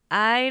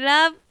I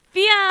love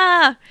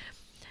beer.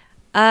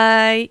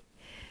 I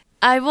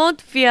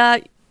want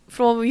beer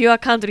from your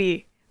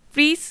country.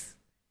 Please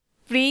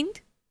bring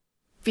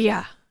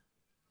beer.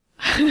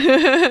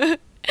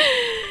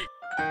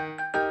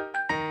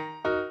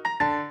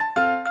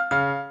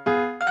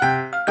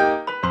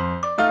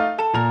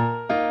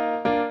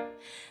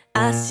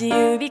 足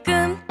指く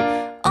ん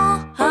お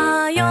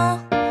はよう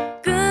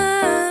グ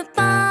ー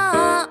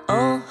パー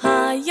お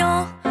は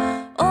よう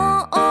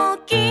大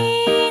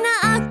き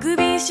なあく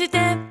びし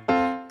て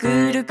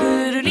くる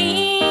くる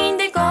りん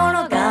で転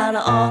が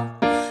ろう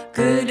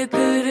くるく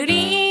る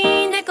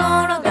りんで転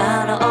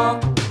がろ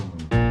う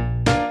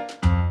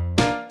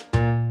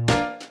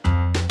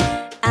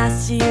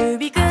足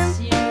指くん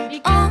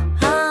お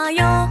は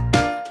よう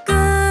グ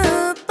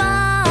ー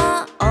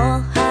パー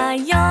おは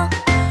よ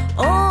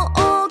う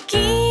大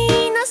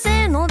きな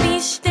背伸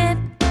びして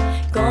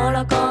コ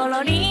ロコ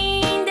ロ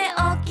りんで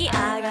起き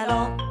上が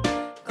ろう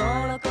コ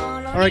ロコロ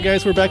All right,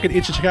 guys, we're back at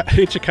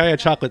Ichikaya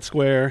Chocolate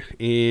Square,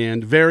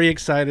 and very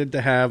excited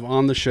to have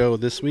on the show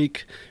this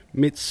week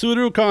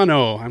Mitsuru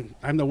Konno.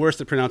 I'm the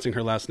worst at pronouncing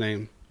her last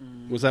name.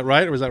 Was that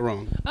right or was that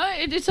wrong?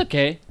 It's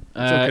okay.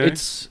 okay.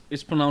 It's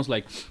pronounced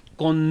like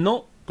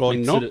Konno.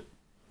 Konno.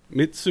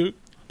 Mitsu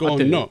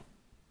Konno.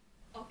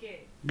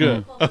 OK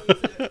Good.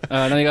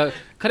 何か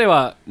彼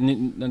は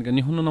何か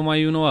日本の名前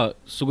言うのは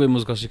すごい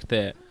難しく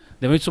て、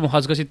でもいつも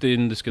恥ずかしいって言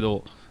うんですけ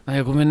ど、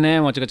ごめんね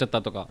間違っちゃっ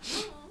たとか。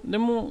で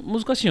も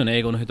難しいよね、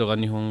英語の人が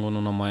日本語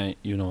の名前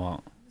言うの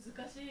は。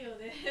難しいよ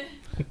ね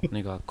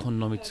何か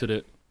Konno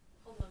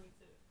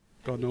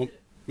Mitsuru。Konno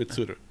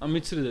Mitsuru.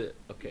 Mitsuruで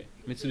OK.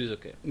 Mitsuru is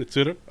OK.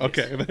 Mitsuru?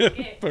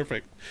 Okay.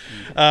 Perfect.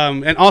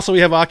 And also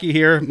we have Aki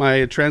here,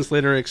 my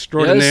translator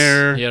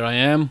extraordinaire. Yes, here I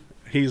am.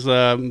 He's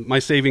my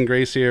saving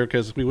grace here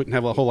because we wouldn't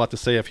have a whole lot to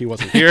say if he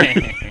wasn't here.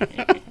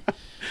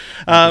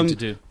 Nothing to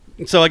do.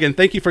 So again,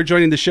 thank you for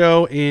joining the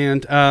show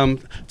and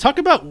talk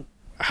about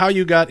how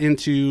you got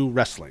into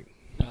wrestling.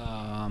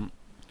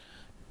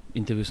 イ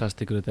ンタビューさせ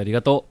てくれてあり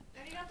がとう。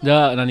じ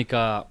ゃあ何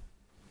か、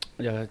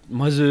じゃあ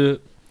ま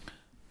ず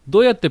ど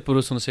うやってプロ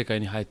レスの世界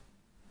に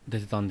出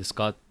てたんです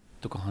か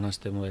とか話し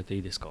てもらえてい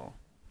いですか？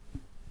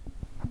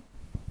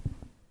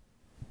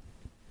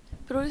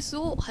プロレス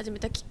を始め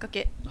たきっか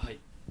け、はい。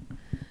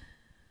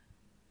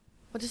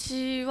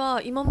私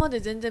は今ま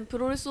で全然プ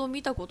ロレスを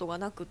見たことが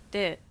なくっ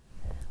て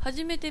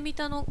初めて見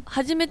たの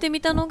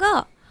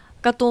が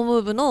ガトーム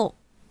ーブの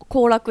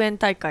後楽園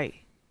大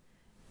会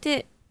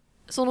で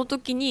その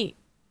時に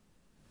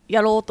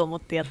やろうと思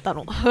ってやった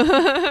の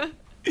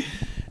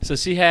So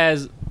she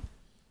haven't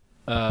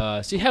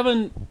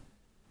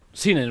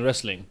seen any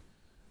wrestling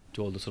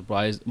to all the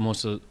surprise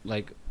most of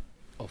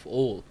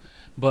all,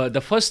 but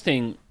the first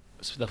time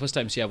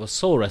she ever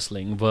saw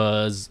wrestling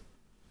was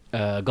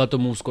Gato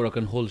Moves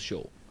Korakuen Hall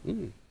show.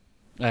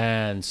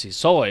 And she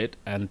saw it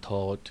and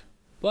thought,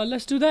 well,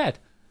 let's do that.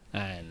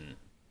 And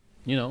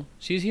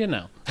she's here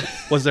now.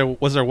 Was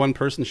there one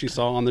person she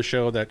saw on the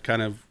show that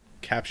kind of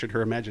captured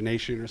her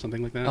imagination or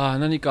something like that?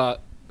 何か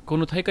こ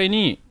の大会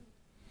に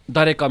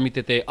誰か見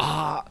てて、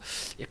こ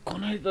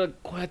の人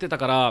こうやってた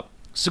から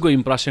すごいイ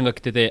ンプレッションが来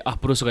てて、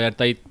プロレスがやり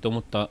たいって思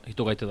った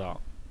人がいてた。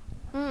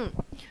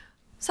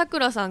さく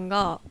らさん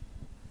が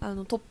ト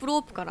ップロ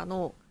ープから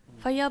の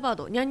ファイヤーバー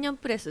ドニャンニャン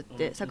プレスっ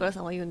てさくらさ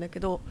んは言うんだけ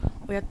ど、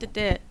をやって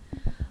て、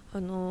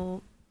例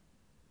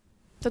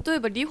え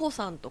ばリホ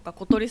さんとか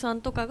小鳥さん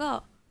とか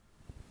が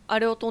あ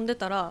れを飛んで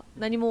たら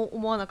何も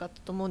思わなかっ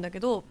たと思うんだけ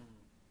ど、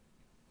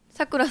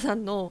さくらさ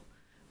んの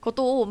こ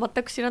とを全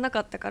く知らな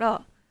かったか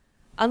ら、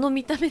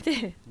見た目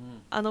で、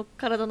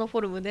体のフ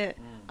ォルムで、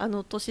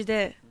年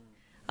で、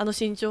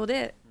身長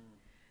で、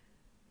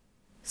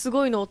す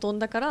ごいのを飛ん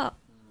だから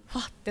フ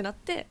ァってなっ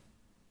て、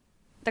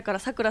だから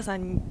さくらさ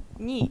ん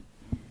に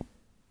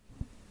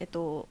イン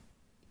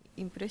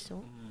プレッショ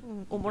ン、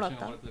をもらっ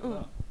た。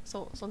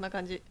そんな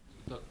感じ。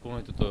この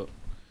人と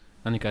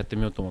何かやって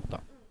みようと思っ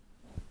た。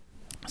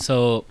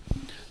So,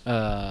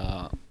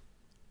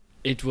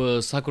 it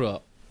was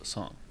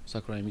Sakura-san,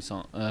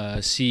 Sakura-emi-san.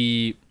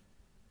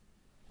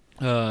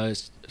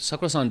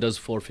 Sakura-san does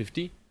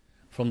 450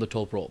 from the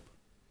top rope.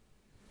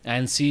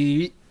 And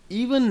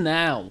even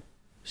now,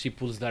 she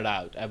pulls that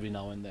out every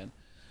now and then.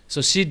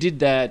 So she did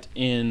that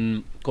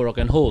in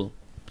Korakuen Hall.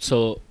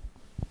 So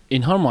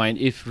in her mind,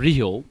 if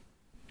Ryo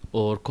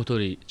or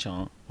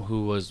Kotori-chan,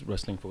 who was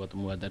wrestling for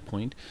Gatomu at that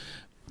point,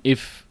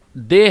 if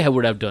they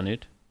would have done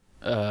it,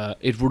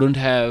 it wouldn't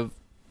have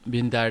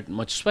been that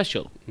much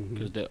special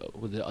because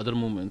with the other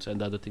movements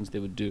and the other things they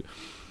would do.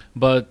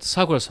 But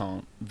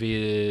Sakura-san,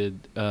 with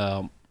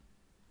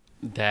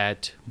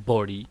that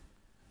body,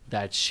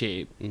 that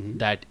shape,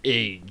 that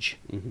age,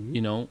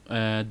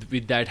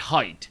 with that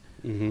height,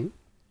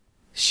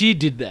 she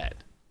did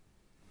that,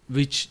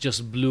 which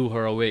just blew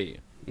her away.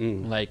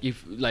 Like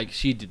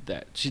she did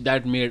that,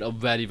 that made a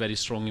very, very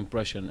strong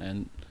impression,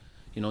 and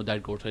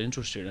that got her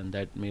interested, and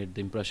that made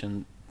the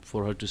impression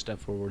for her to step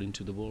forward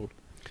into the world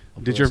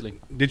of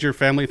wrestling. Did your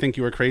family think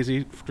you were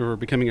crazy for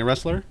becoming a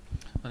wrestler?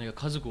 何か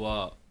家族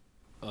は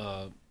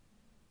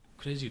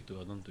クレイジーと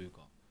は何という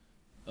か、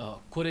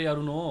これや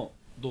るのを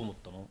どう思っ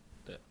たの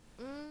って。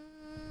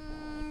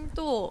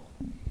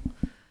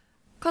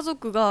家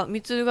族が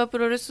みつるがプ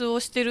ロレスを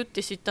してるっ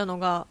て知ったの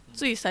が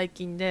つい最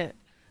近で、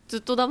ず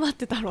っと黙っ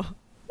てたの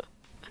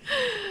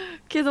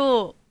け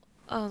ど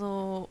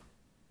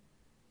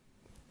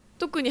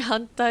特に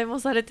反対も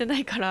されてな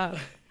いから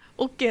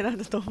OK なん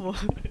だと思う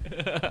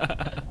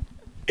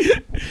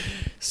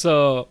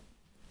So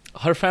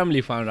her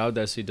family found out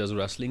that she does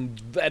wrestling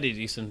very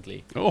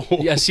recently. Oh.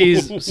 Yeah, she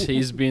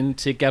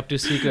kept it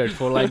secret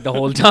for like the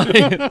whole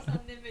time.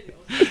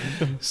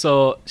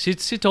 So she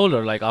told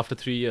her like after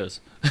 3 years.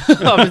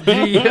 After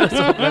 3 years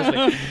of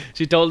wrestling,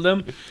 she told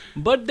them,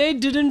 but they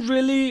didn't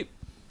really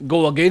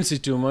go against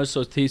it too much,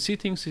 so she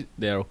thinks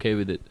they are okay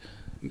with it.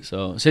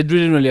 So she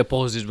didn't really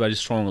oppose it very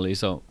strongly.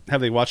 So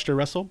Have they watched her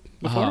wrestle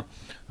before?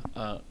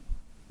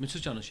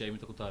 Mitsuru-chanの試合見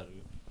たことある？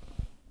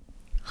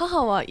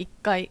母は1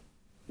回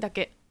だ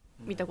け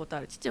見たことあ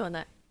る。父は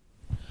ない。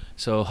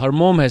 So her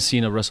mom has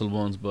seen her wrestle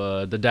once,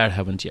 but the dad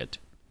haven't yet.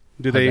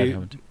 Do they,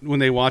 when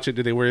they watch it,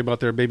 do they worry about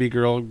their baby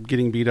girl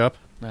getting beat up?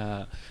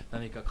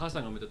 何か母さ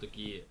んが見たと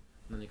き、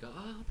何か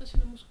私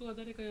の息子が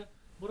誰か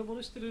ボロボ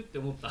ロしてるって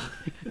思った。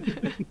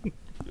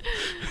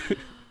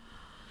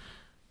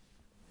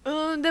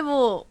で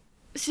も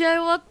試合終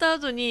わった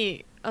後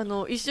に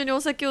一緒にお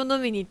酒を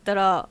飲みに行った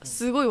ら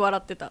すごい笑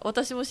ってた。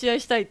私も試合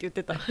したいって言っ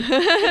てた。ち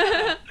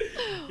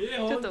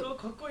ょっと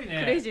かっこいいね。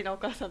クレイジーなお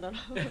母さんだな。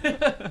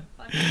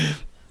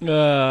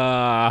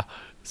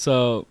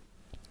So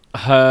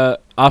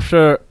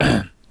after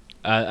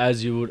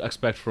as you would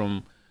expect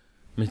from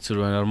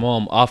Mitsuru and her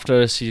mom,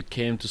 after she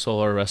came to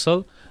saw her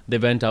wrestle, they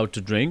went out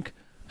to drink.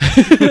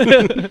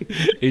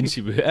 In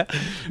Shibuya,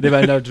 they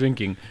went out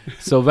drinking.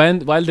 So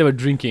while they were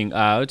drinking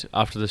out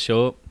after the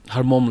show,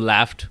 her mom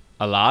laughed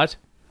a lot,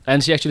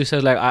 and she actually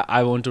said like,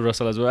 I want to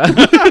wrestle as well.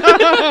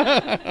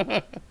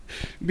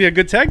 Be a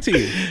good tag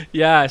team.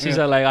 Yeah, she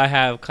said like, I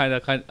have kind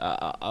of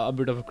a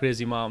bit of a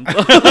crazy mom. So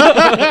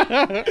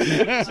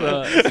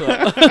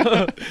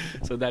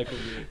that could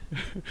be.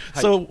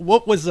 So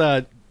what was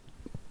so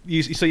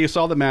you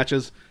saw the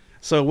matches.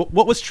 So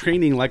what was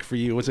training like for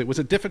you? Was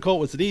it difficult?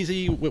 Was it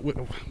easy?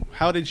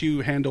 How did you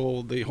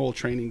handle the whole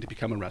training to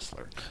become a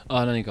wrestler?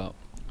 何か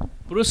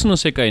プロレスの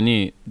世界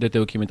に出て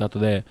を決めた後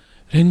で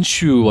練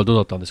習はどう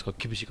だったんですか？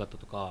厳しかった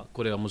とか、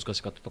これが難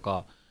しかったと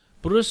か、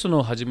プロレス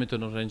の初めて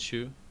の練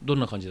習どん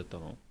な感じだった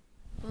の？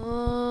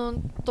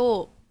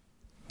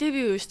デ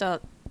ビューした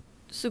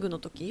すぐの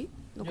時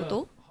のこ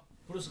と？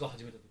プロレスが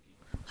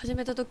始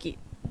めた時。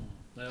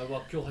今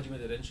日初め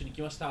て練習に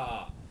来まし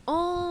た。と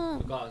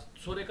か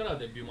それから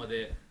デビューま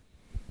で。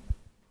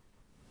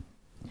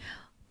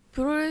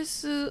プロレ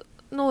ス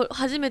の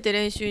初めて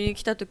練習に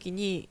来た時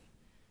に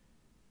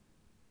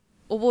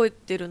覚え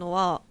てるの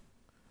は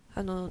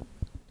2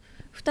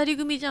人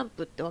組ジャン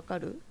プってわか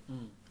る？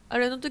あ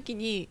れの時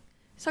に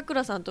さく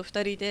らさんと2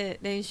人で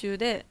練習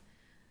で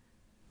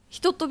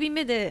一飛び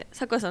目で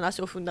さくらさんの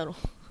足を踏んだの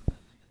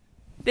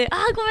で、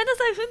ごめんな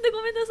さい、踏んで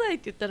ごめんなさいっ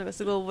て言ったのが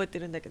すごい覚えて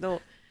るんだけ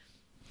ど、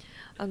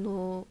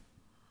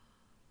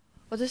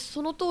私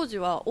その当時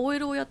は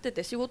OL をやって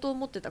て仕事を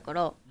持ってたか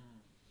ら、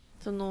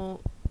そ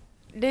の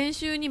練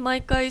習に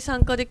毎回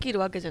参加できる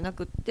わけじゃな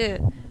くっ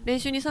て、練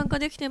習に参加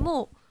できて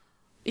も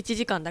1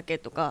時間だけ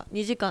とか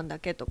2時間だ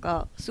けと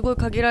かすごい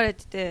限られ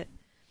てて、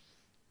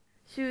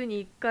週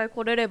に1回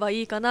来れれば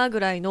いいかなぐ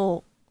らい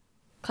の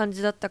感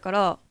じだったか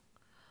ら、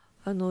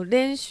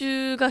練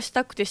習がし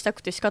たくて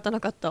仕方な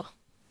かった。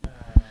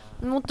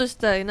もっとし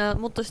たいなっ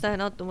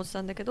て思って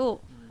たんだけ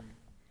ど、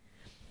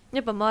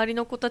やっぱ周り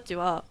の子たち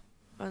は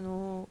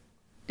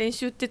練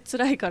習って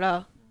辛いか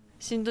ら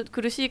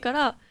苦しいか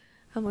ら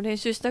もう練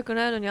習したく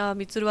ないのに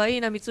みつるはい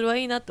いな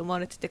って思わ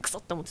れててクソ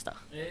って思ってた。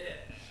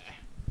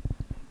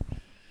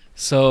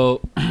So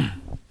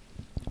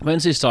when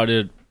she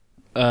started,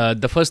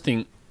 the first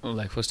thing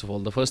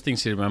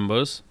she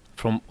remembers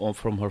from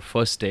her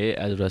first day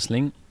as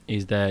wrestling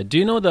is that, do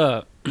you know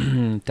the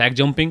tag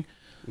jumping?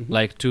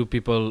 Like two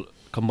people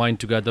combined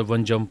together,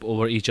 one jump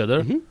over each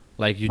other.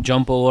 Like you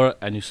jump over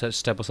and you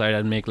step aside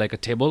and make like a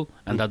table,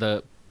 and the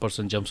other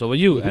person jumps over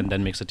you and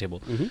then makes a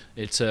table.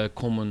 It's a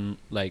common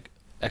like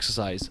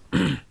exercise.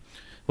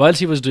 While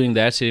she was doing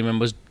that, she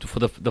remembers for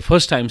the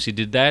first time she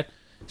did that,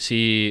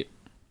 she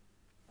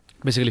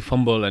basically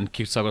fumbled and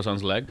kicked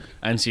Sakura-san's leg,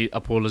 and she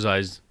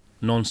apologized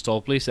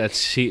non-stoply.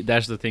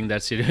 That's the thing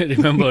that she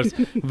remembers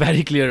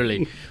very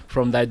clearly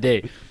from that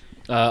day.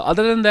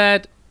 Other than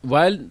that,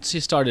 while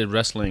she started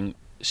wrestling,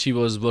 she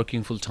was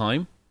working full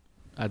time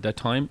at that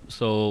time,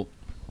 so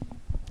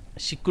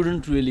she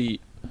couldn't really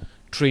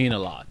train a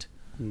lot.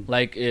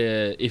 Like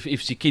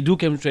if she came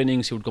to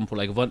training, she would come for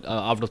like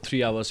out of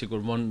 3 hours she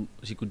could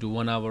do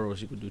 1 hour, or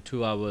she could do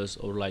 2 hours,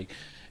 or like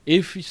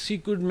if she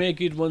could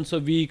make it once a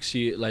week,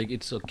 she like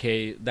it's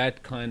okay,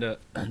 that kind of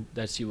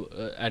that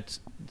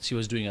she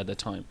was doing at that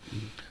time.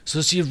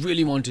 So she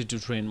really wanted to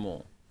train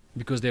more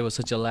because there was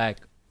such a lack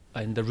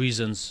and the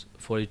reasons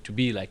for it to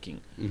be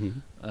lacking,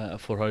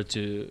 for her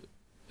to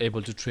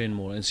able to train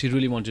more, and she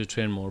really wanted to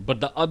train more. But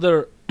the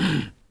other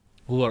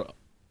who are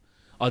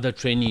other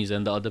trainees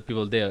and the other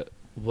people there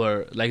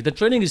were like, the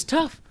training is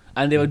tough.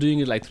 And they were doing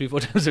it like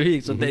 3-4 times a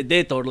week. So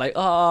they thought like,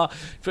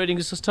 training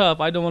is so tough.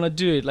 I don't want to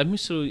do it. Like,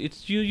 Mitsuru,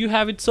 it's you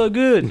have it so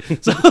good.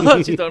 So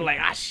she thought like,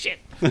 shit.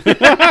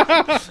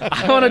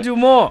 I want to do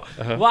more.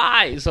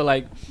 Why? So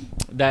like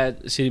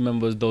that, she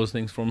remembers those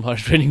things from her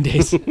training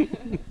days.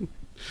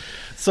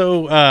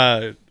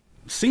 So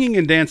singing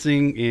and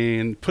dancing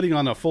and putting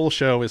on a full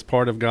show is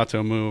part of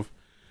Gato Move.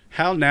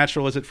 How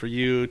natural is it for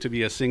you to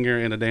be a singer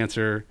and a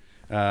dancer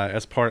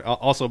as part,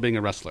 also being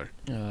a wrestler?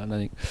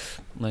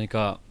 何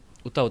か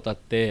歌を歌っ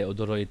て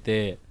驚い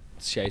て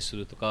試合す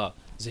るとか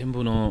全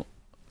部の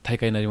大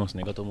会になります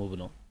ね、ガトムーブ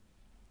の。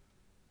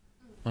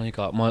何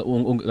か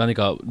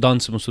ダン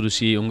スもする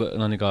し、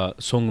何か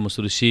ソングもす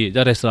るし、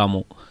レスラー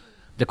も。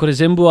でこれ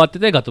全部終わって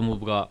てガトムー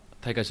ブが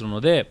大会する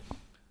ので、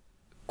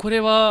これ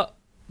は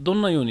ど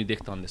んなようにで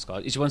きたんですか？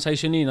一番最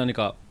初に何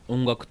か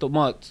音楽と、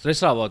レ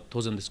スラーは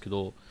当然ですけ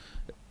ど、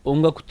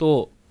音楽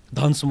と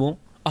ダンスも、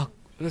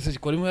私たち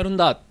これもやるん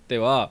だって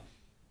は、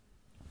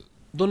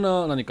どん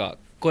な何か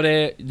こ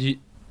れ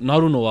にな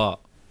るのは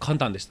簡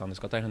単でしたんで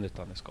すか？大変でし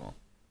たんですか？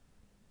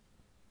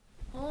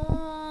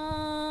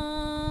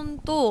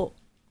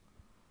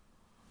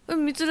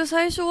みつる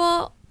最初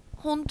は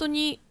本当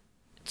に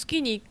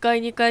月に1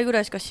回2回ぐら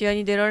いしか試合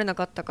に出られな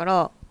かったか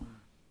ら、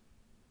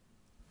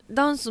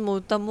ダンスも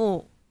歌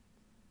も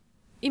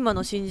今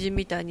の新人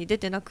みたいに出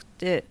てなく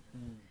て、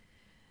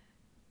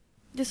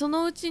でそ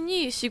のうち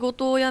に仕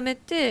事を辞め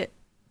て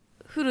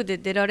フルで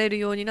出られる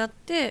ようになっ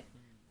て、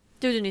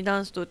徐々にダ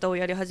ンスと歌を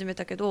やり始め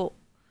たけど、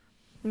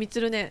みつ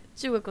るね、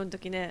中学の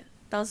時ね、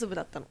ダンス部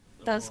だったの、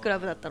ダンスクラ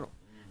ブだったの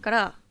か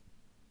ら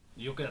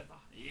よくやった。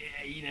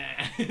いいね。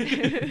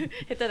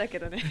下手だけ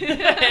どね。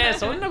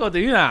そんなこと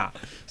言うな。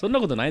そんな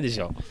ことないでし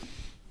ょ。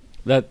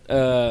That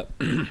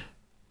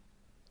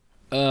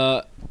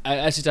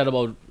as she said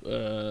about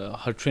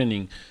her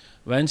training,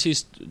 when she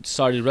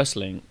started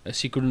wrestling,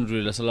 she couldn't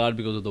really wrestle a lot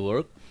because of the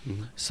work.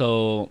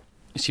 So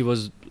she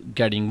was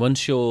getting one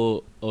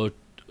show or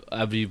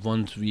every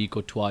 1 week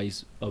or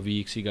twice a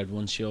week she got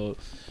one show.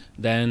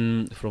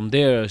 Then from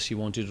there she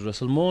wanted to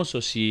wrestle more,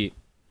 so she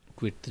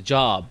quit the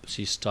job.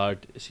 She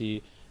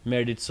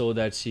made it so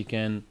that she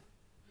can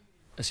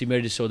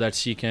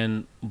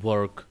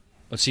work,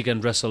 she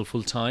can wrestle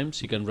full time,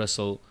 she can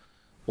wrestle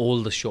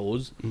all the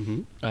shows.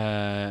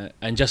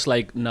 And just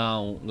like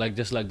now,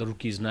 just like the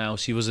rookies now,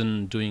 she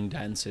wasn't doing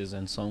dances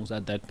and songs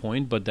at that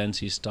point, but then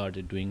she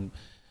started doing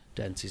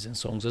dances and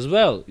songs as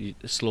well,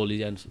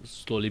 slowly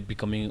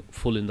becoming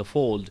full in the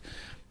fold.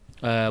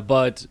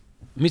 But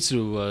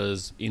Mitsuru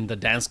was in the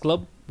dance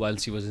club while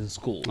she was in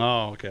school.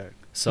 Oh, okay.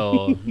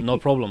 So no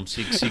problem,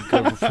 she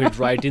could fit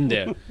right in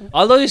there.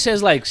 Although he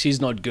says like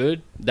she's not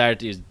good,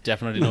 that is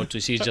definitely not true.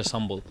 She's just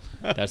humble,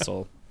 that's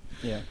all.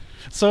 Yeah.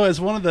 So as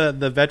one of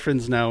the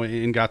veterans now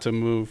in Gato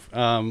Move,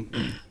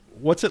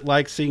 what's it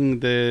like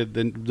seeing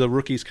the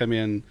rookies come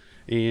in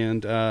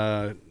and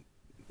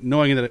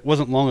knowing that it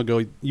wasn't long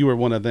ago you were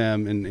one of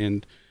them,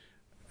 and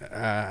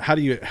how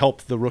do you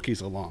help the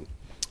rookies along?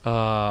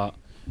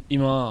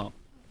 今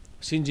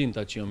新人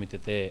たちを見て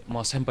て、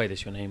先輩で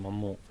すよね、今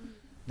も。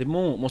で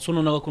もそん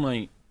な長くな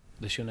い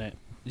ですよね。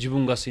自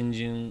分が新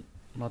人に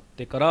なっ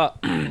てから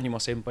今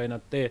先輩になっ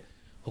て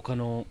他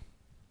の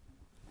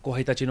後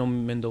輩たちの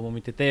面倒も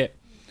見てて、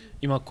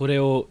今これ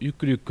をゆっ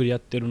くりゆっくりやっ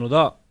てるの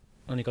だ。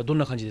何かどん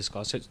な感じです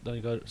か？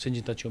何か新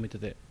人たちを見て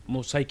て、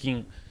もう最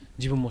近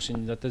自分も新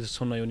人だって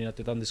そんなようになっ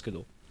てたんですけ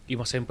ど、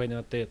今先輩に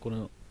なってこ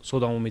の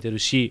相談を見てる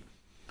し、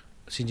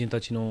新人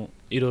たちの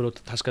いろいろ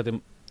と助か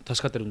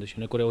ってるんですよ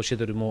ね。これを教え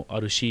てるもあ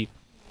るし、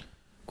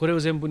これを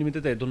全部に見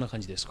ててどんな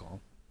感じですか？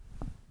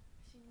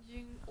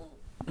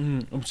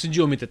新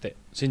人を見てて、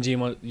新人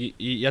今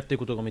やっていく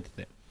ことが見て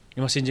て、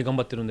今新人頑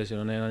張ってるんです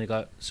よね。何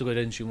かすごい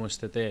練習もし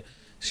てて、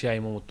試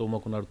合ももっと上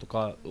手くなると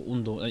か、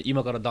運動、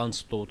今からダン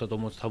スと歌と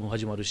も多分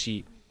始まる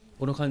し、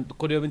こ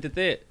れを見て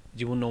て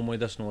自分の思い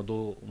出すのは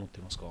どう思っ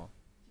てますか？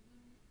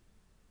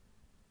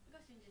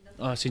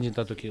新人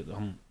だった時、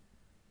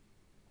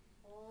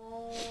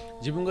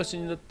自分が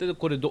新人だって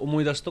これ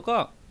思い出すと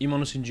か、今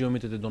の新人を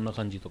見ててどんな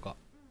感じとか。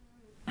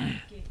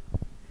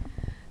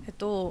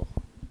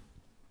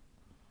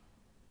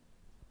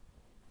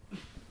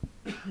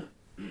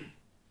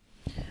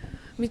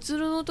みつ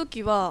るの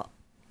時は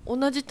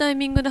同じタイ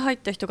ミングで入っ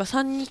た人が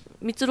3人、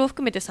みつるを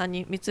含めて3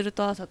人、みつる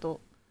とあさと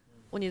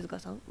鬼塚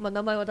さん、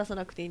名前は出さ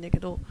なくていいんだけ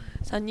ど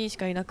3人し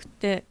かいなく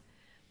て、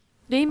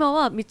で今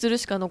はみつる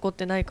しか残っ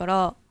てないか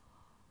ら、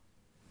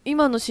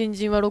今の新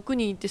人は6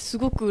人いてす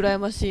ごく羨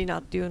ましいな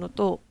っていうの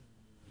と、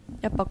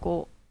やっぱ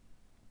こ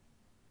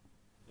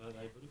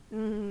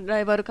うラ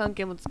イバル関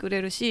係も作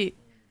れるし、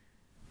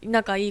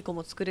仲いい子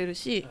も作れる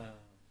し、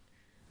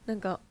な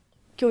んか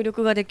協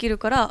力ができる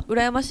から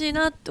羨ましい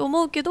なって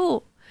思うけ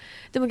ど、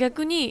でも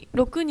逆に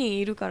6人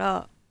いるか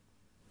ら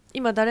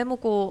今誰も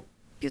こ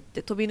うピュッ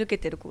て飛び抜け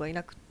てる子がい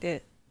なくっ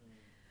て、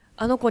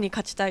あの子に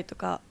勝ちたいと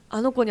か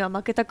あの子には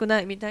負けたく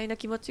ないみたいな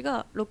気持ち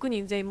が6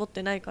人全員持っ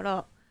てないか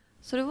ら、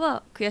それ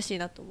は悔しい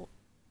なと思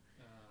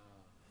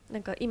う。な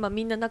んか今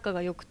みんな仲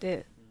が良く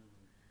て、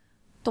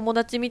友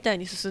達みたい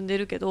に進んで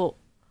るけど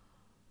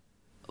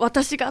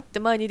私がって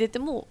前に出て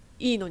も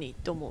いいのにっ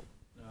て思う。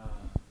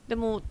で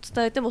も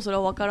伝えてもそれ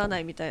は分からな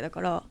いみたいだか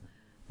ら、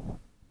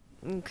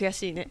悔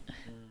しいね。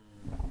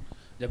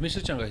じゃあミ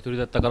スちゃんが一人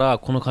だったから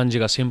この感じ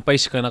が先輩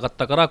しかいなかっ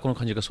たからこの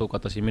感じがすごかっ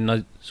たしみん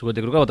なすごい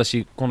出てくるから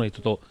私この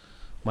人と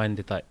前に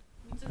出たい。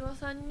みつるは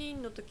3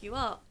人の時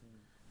は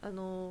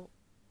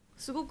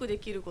すごくで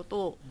きるこ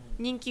と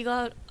人気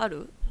があ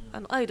る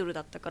アイドル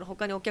だったから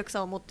他にお客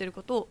さんを持ってる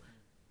こと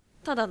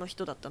ただの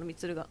人だったのみ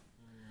つるが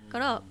か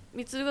ら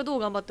みつるがどう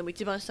頑張っても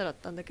一番下だっ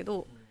たんだけ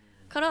ど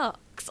から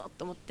クソッ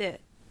と思っ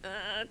て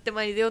って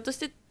前に出ようとし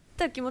て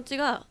た気持ち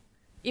が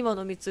今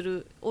のみつ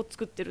るを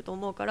作ってると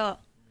思うから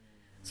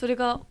それ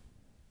が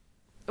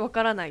わ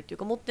からないという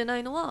か持ってな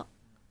いのは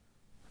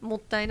もっ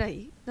たいな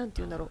いなんて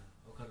言うんだろ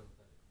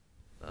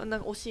うなん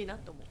か惜しいな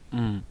と思う。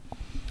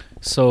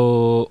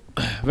So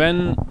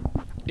when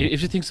if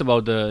she thinks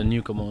about the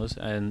newcomers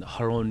and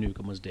her own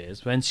newcomers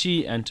days when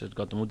she entered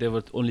Gatomu there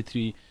were only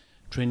 3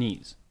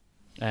 trainees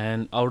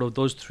and out of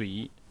those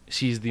 3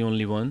 she's the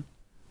only one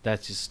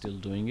that is still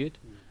doing it.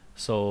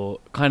 So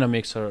kind of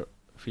makes her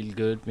feel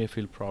good, may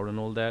feel proud and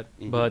all that.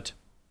 But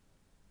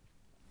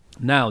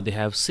now they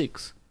have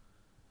 6.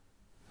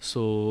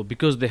 So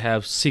because they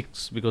have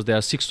 6, because there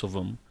are 6 of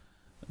them,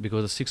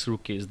 because the 6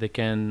 rookies, they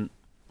can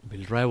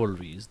build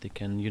rivalries. They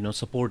can,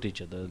 support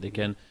each other. They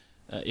can,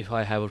 if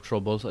I have a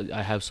trouble,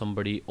 I have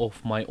somebody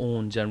of my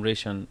own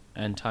generation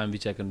and time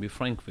which I can be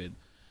frank with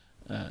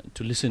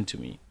to listen to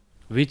me,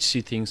 which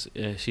she thinks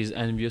she's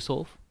envious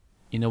of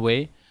in a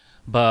way.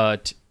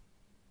 But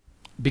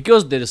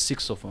because there is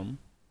 6 of them,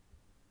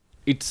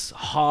 it's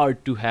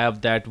hard to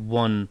have that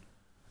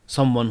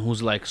someone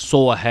who's like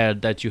so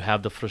ahead that you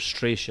have the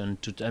frustration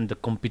and the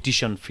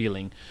competition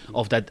feeling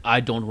of that I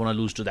don't want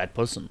to lose to that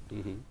person.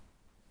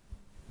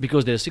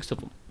 Because there's 6 of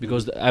them.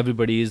 Because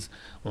everybody is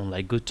on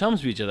like good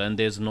terms with each other and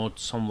there's not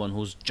someone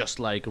who's just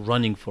like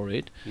running for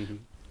it.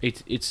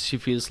 She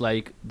feels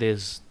like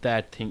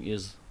that thing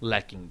is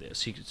lacking there.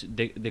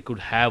 They could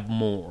have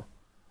more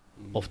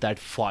of that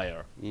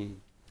fire.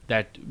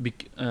 That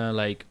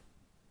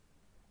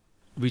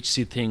which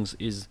she thinks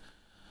is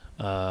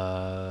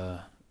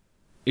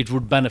it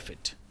would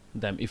benefit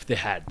them if they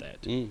had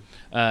that.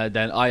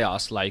 Then I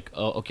asked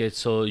okay,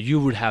 so you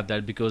would have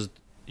that because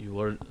you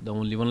were the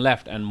only one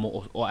left and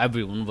or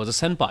everyone was a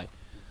senpai,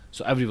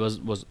 so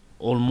everyone was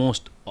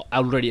almost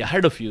already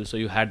ahead of you, so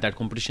you had that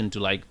competition to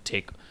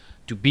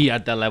be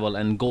at that level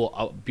and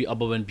be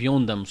above and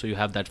beyond them, so you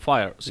have that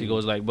fire. So he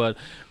goes but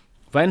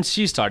when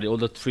she started, all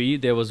the 3,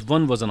 there was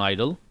one was an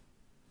idol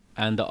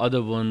and the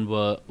other one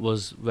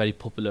was very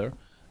popular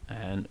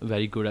and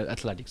very good at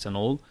athletics and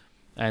all,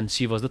 and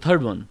she was the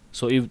 3rd one.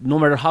 So no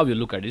matter how you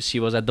look at it, she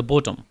was at the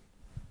bottom,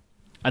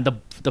 and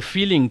the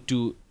feeling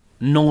to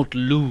not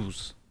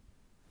lose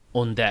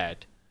on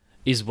that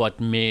is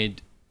what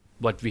made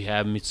what we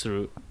have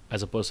Mitsuru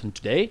as a person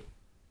today.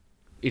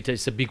 It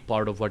is a big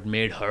part of what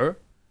made her.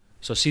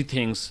 So she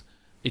thinks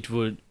it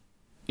would,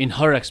 in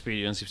her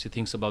experience, if she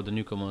thinks about the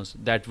newcomers,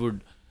 that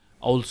would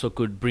also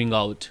could bring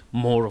out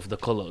more of the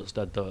colors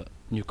that the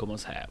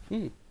newcomers have.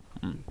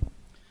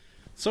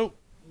 So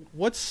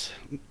what's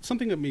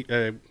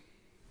the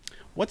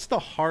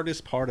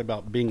hardest part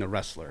about being a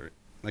wrestler,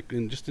 like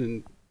in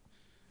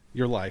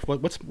your life?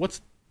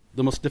 What's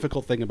the most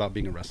difficult thing about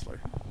being a wrestler?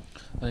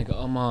 何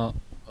か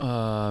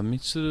み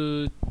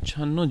つち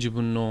ゃんの自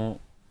分の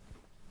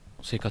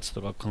生活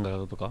とか考え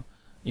方とか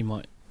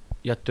今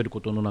やってるこ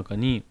との中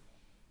に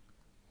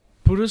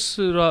プロレ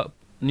スラー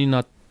に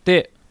なっ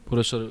てプロ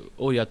レス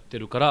をやって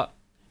るから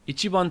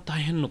一番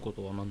大変なこ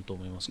とは何と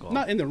思いますか？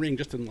 Not in the ring,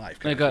 just in life.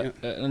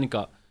 何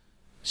か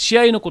試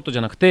合のことじ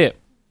ゃなくて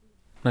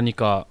何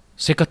か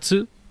生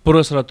活プロ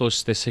レスラーと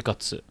して生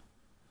活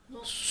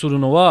する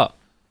のは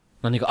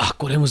何か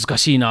これ難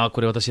しいな、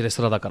これ私レ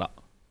スラーだから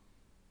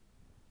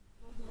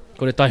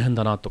これ大変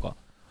だなとか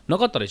な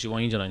かったら一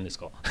番いいんじゃないんです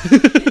か？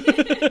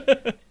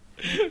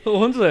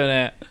本当だよ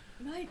ね。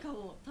ないか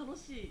も。楽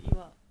しい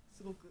今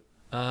すごく。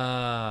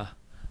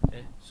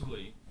すご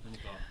い何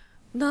か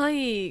な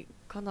い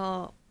か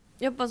な。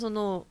やっぱ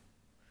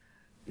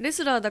レ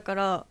スラーだか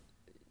ら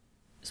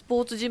ス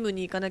ポーツジム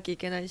に行かなきゃい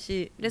けない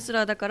し、レス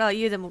ラーだから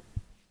家でも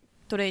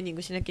トレーニン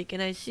グしなきゃいけ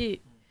ない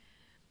し、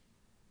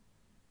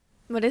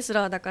レス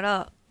ラーだか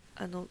ら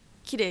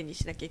綺麗に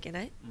しなきゃいけ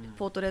ない、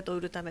ポートレートを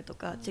売るためと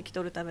か、チェキ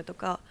取るためと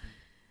か、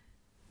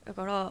だ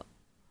から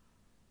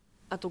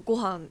あとご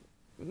飯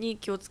に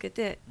気をつけ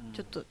て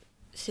ちょっと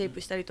シェイ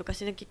プしたりとか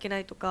しなきゃいけな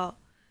いとか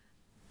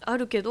あ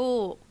るけ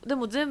ど、で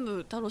も全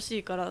部楽し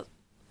いから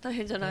大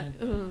変じゃない。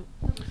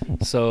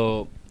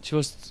So she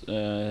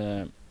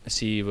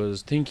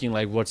was thinking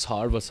what's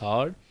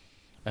hard,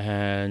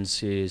 and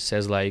she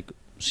says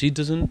she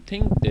doesn't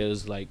think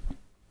there's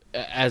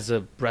as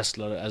a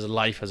wrestler, as a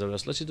life as a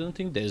wrestler, she doesn't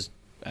think there's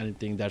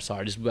anything that's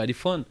hard. It's very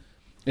fun.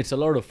 It's a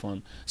lot of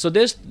fun. So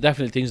there's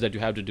definitely things that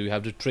you have to do. You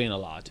have to train a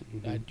lot.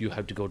 You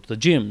have to go to the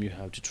gym. You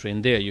have to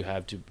train there. You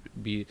have to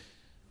be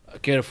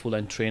careful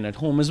and train at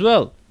home as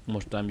well.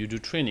 Most of the time you do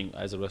training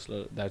as a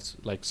wrestler. That's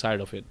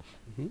side of it.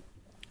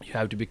 You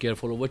have to be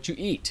careful of what you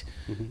eat.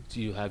 Mm-hmm. So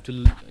you have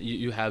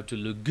to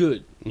look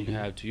good. You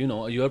have to,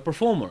 you're a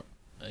performer.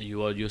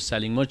 You're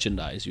selling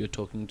merchandise. You're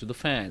talking to the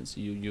fans.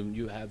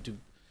 You have to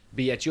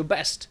be at your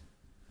best.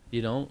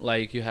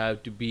 Like you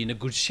have to be in a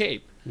good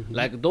shape.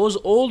 Like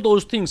all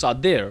those things are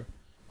there,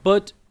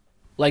 but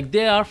like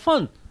they are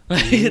fun.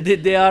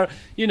 they are,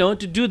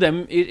 to do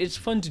them. It's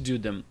fun to do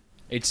them.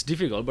 It's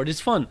difficult, but it's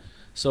fun.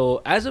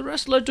 So as a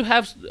wrestler, to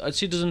have,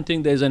 she doesn't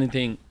think there's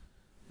anything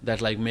that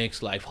like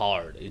makes life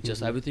hard. It's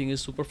just everything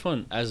is super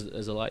fun as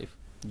a life,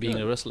 being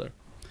a wrestler.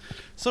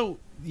 So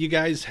you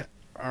guys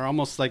are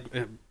almost like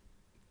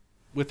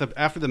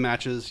after the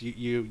matches,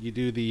 you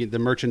do the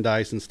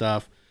merchandise and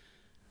stuff.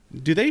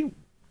 Do they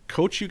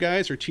coach you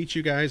guys or teach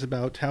you guys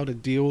about how to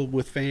deal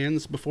with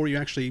fans before you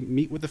actually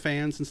meet with the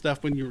fans and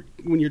stuff when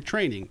you're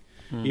training?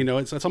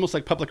 It's almost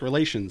like public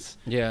relations.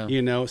 Yeah.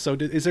 So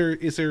is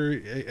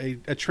there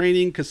a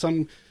training, because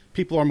some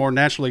people are more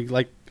naturally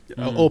like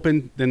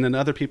open than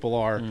other people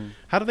are.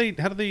 How do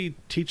they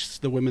teach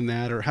the women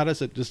that, or how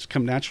does it just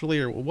come naturally,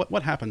 or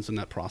what happens in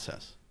that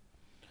process?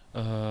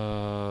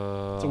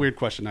 It's a weird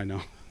question, I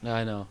know.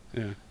 I know.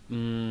 Yeah.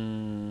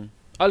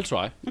 I'll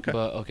try. Okay.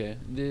 But okay,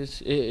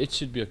 it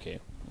should be okay.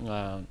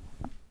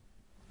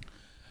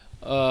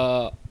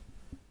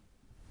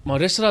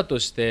 レスラーと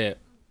して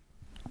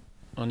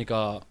何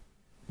か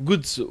グッ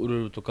ズ売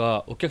ると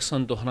か、お客さ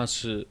んと話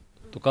す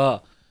と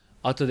か、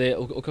後で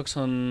お客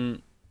さ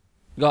ん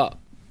が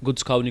グッ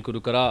ズ買うに来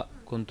るから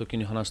この時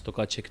に話すと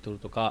か、チェック取る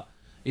とか、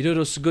いろい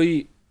ろすご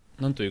い、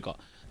なんというか、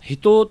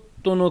人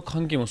との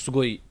関係もす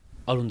ごい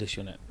あるんです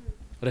よね、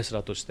レスラ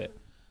ーとして。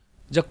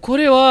じゃあこ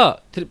れ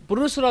はプ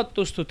ロレスラー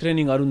としてトレー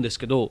ニングあるんです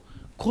けど、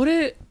こ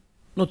れ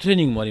のトレー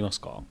ニングもあります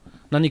か？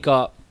何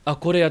か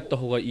これやった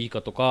方がいい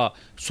かとか、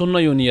そんな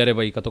ようにやれ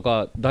ばいいかと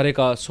か、誰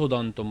か相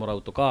談ともら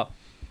うとか、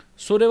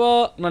それ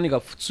は何か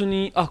普通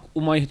に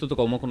上手い人と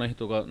か上手くない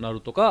人がな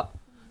るとか、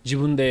自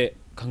分で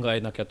考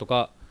えなきゃと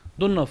か、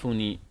どんな風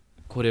に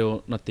これ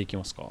をなっていき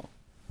ますか？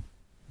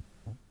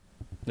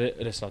で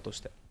レスラーと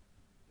して。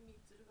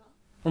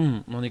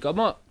何か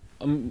も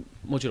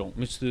ちろん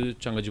みつ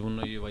ちゃんが自分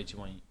の言えば一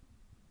番いい。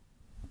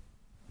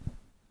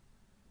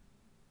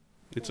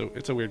It's a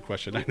weird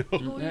question, I know.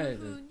 どういう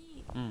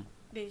風に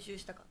練習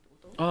したかって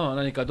こと？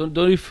何かどう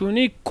いう風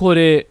にこ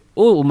れ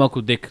をうま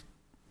くでき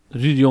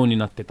るように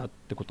なってたっ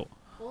てこと。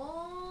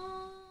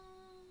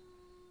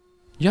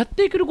やっ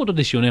ていけること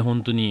ですよね、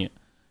本当に。で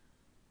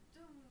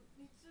も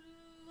みつる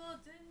は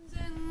全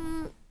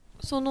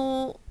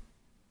然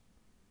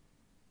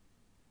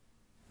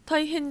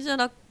大変じゃ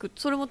なく、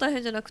それも大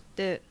変じゃなく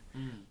て、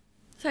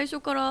最初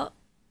から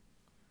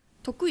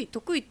得意って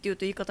言う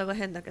と言い方が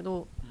変だけ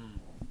ど、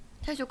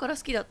最初から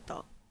好きだっ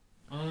た。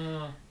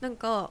なん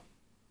か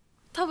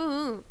多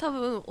分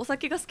お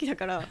酒が好きだ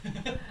から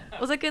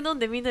お酒飲ん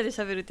でみんなで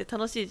喋るって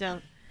楽しいじゃ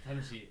ん。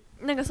楽しい。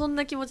なんかそん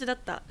な気持ちだっ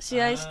た。試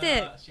合し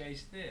て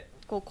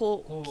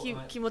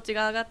気持ち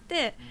が上がっ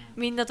て、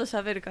みんなと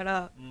喋るか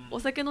ら、お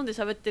酒飲んで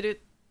喋って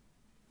る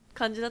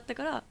感じだった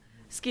から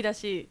好きだ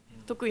し、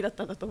得意だっ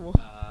たんだと思う。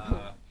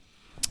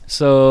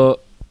So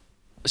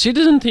she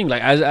doesn't think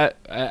like as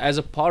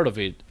a part of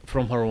it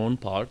from her own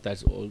part.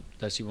 That's all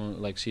that she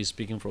like she's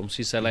speaking from.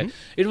 She said like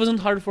it wasn't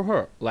hard for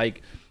her.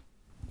 Like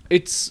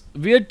it's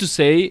weird to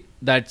say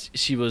that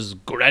she was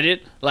good at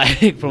it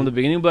like from the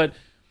beginning, but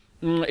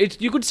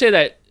you could say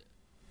that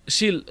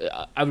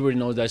everybody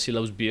knows that she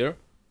loves beer.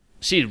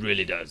 She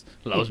really does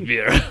loves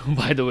beer,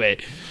 by the way.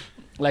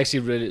 Like she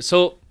really,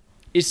 so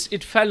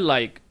it felt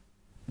like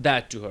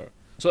that to her.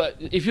 So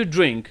if you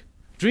drinking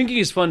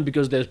is fun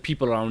because there's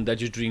people around that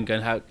you drink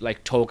and have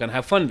like talk and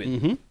have fun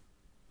with.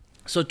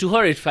 So to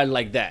her it felt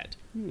like that.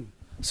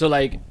 So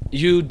like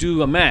you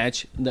do a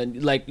match,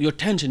 then like your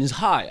tension is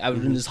high,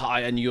 everything is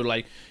high, and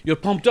you're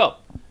pumped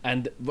up.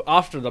 And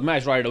after the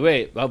match, right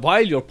away,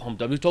 while you're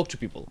pumped up, you talk to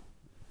people,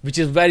 which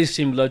is very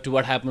similar to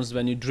what happens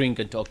when you drink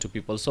and talk to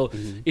people. So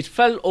it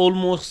felt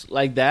almost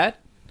like that.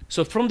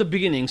 So from the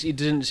beginnings, she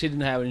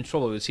didn't have any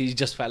trouble with it. She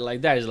just felt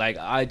like that. It's like,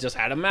 I just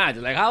had a match.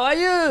 Like, how are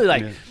you?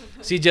 Like,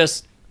 she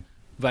just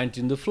went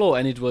in the flow,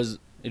 and it was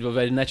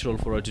very natural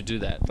for her to do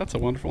that. That's a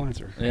wonderful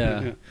answer.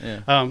 Yeah.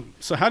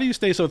 So how do you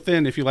stay so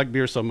thin if you like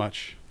beer so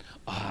much?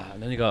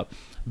 何か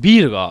ビ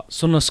ールが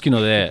そんな好き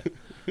ので、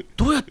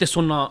どうやって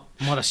そんな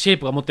まだシェイ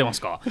プが持ってま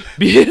すか？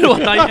ビールは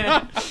大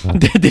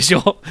変でし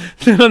ょ。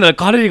なんだ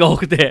カロリーが多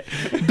くて、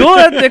どう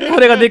やってこ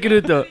れができ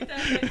ると。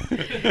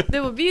で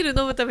もビール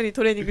飲むために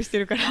トレーニングして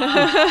るから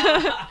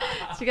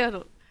違う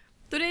の。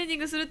トレーニン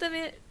グ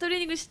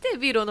して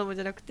ビールを飲むん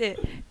じゃなくて、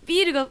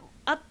ビールが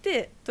あっ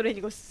てトレーニ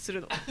ングをす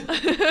るの。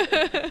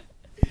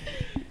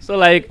So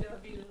like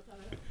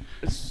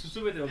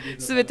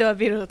全ては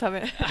ビールのた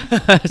め。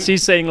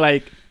she's saying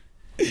like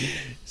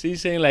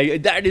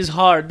that is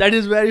hard, that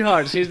is very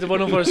hard. She's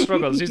one of her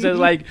struggles. She says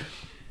like,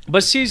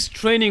 but she's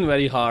training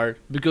very hard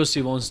because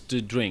she wants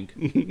to drink.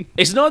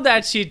 It's not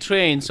that she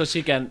trains so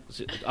she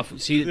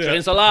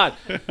trains a lot,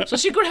 so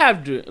she could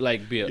have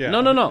like beer.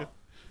 No.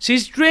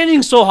 She's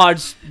training so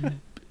hard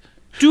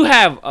to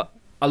have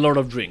a lot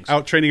of drinks.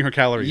 Out training her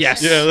calories.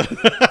 Yes.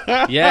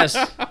 Yeah. Yes.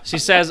 She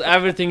says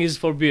everything is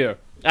for beer.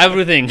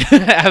 Everything.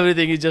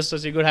 Everything is just so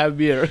she could have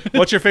beer.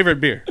 What's your favorite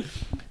beer?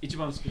 一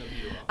番好きなビ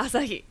ールは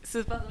朝日ス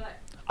ーパードライ。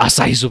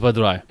Asahi Super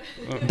Dry.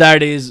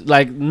 That is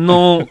like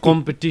no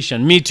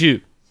competition. Me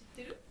too.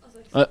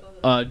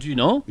 Do you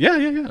know? Yeah,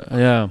 yeah, yeah.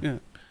 Yeah.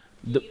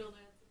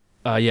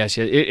 Yeah. Yes,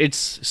 yes.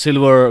 It's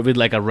silver with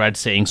like a red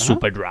saying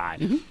super dry.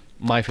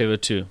 My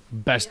favorite too.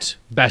 Best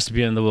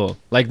beer in the world.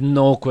 Like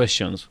no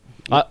questions.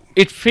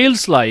 It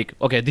feels like,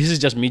 okay, this is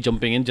just me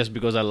jumping in just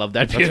because I love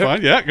that beer. That's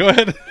fine. Yeah, go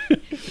ahead.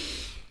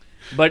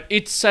 But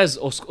it says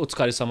お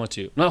疲れ様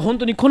too. 本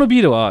当にこのビ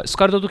ールは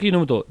疲れた時に飲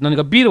むと何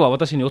かビールは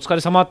私にお疲れ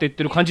様って言っ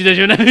てる感じで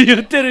すよね。言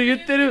っ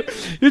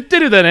て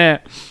るだ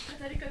ね。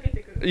語りかけ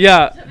てくる。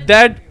Yeah,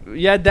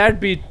 that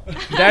beer.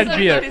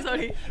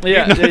 Sorry.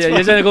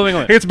 Yeah, go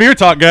on. It's beer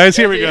talk, guys.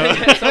 Here we go.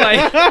 So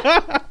like,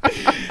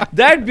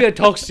 that beer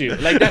talks to you.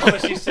 Like that's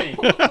what she's saying.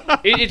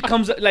 It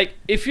comes like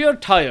if you're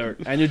tired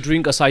and you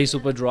drink Asahi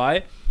Super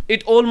Dry,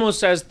 it almost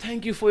says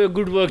thank you for your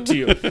good work to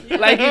you.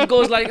 Like it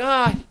goes like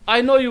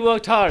I know you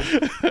worked hard.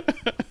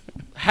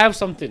 Have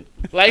something.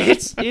 Like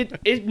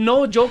it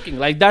no joking.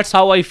 Like that's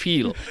how I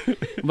feel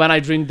when I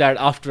drink that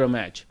after a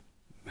match.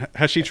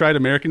 Has she tried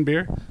American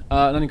beer?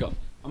 何か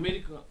アメ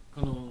リカ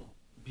の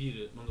ビー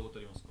ル飲んだこと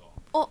ありますか？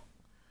お、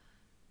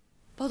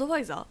バドワ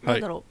イザー、なん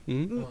だろう、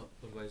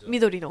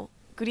緑の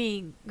グ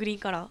リーン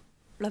カラ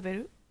ーラベ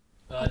ル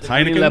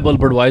？Tiny label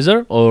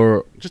Budweiser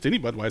or just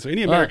any Budweiser,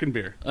 any American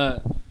beer.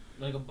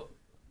 何か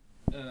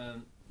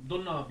ど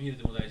んなビール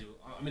でも大丈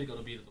夫。アメリカ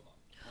のビールとか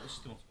知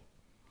ってます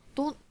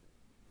か？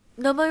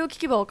名前を聞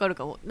けばわかる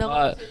かも。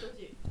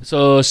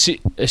So she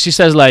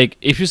says like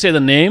if you say the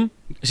name,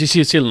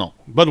 she'll know.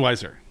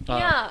 Budweiser.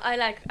 Yeah, I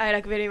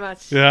like very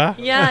much. Yeah?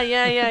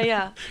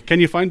 Yeah. Can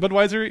you find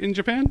Budweiser in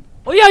Japan?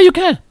 Oh yeah, you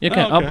can. You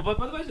can. Oh, okay.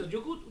 Budweiser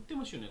よく売って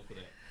ますよねこ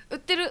れ。売っ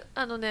てる。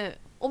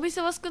お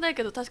店は少ない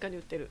けど確かに売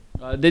ってる。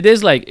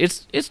There's like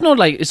it's not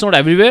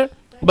everywhere,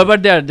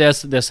 but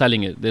they're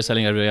selling it. They're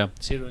selling everywhere.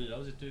 She really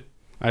loves it too.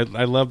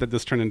 I love that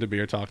this turned into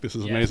beer talk. This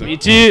is amazing. Me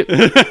too.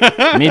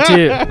 Me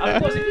too.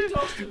 Of course, if he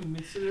talks to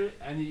Mitsuru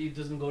and it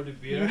doesn't go to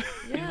beer,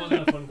 it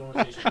wasn't a fun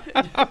conversation.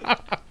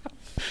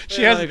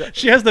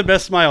 She has the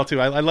best smile too.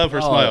 I love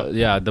her smile.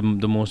 Yeah, the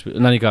most.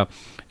 何か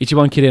一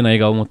番綺麗な笑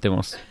顔を持って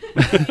ます。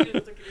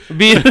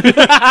ビール。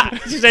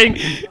she's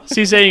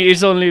saying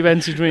it's only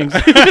when she drinks.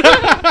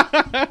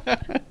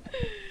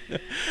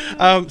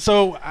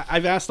 So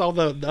I've asked all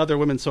the other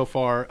women so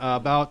far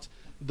about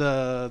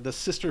the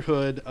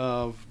sisterhood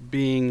of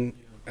being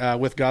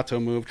with Gato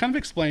Move. Kind of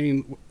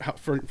explain how,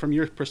 from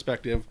your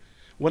perspective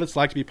what it's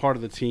like to be part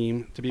of the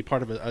team, to be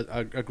part of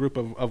a group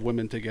of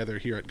women together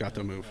here at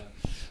Gato Move.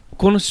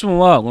 この質問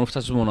はこの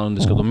2つ質問なん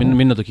ですけどみ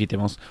んなと聞いて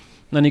ます。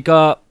何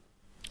か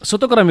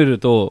外から見る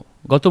と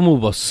ガトムー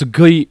ブはす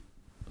ごい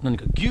何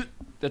かギュッて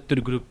やって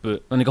るグルー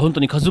プ、何か本当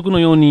に家族の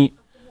ように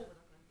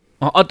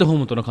アットホー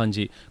ムとの感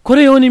じ、こ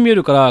れように見え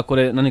るからこ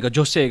れ何か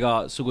女性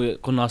がすごい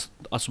こんな集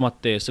まっ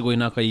てすごい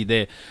仲いい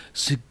で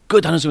すっご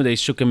い楽しみで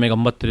一生懸命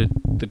頑張ってる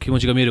って気持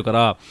ちが見えるか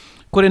ら、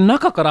これ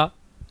中から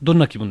どん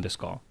な気分です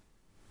か？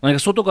何か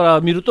外か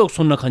ら見ると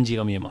そんな感じ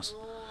が見えます。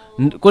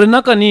これ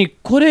中に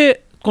こ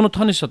の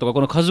タニシャとか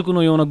この家族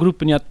のようなグルー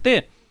プにあっ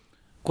て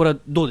これは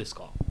どうです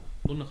か？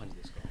どんな感じ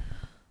ですか？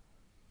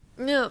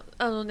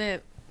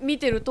ね、見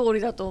てる通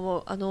りだと思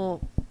う。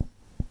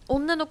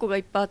女の子がい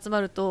っぱい集ま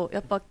ると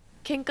やっぱ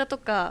喧嘩と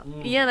か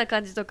嫌な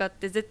感じとかっ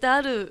て絶対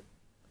ある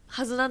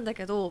はずなんだ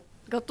けど、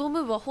ガトー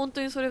ムーブは本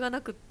当にそれが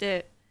なくっ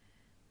て、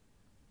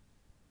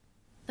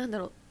なんだ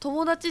ろう、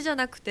友達じゃ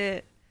なく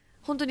て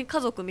本当に家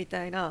族み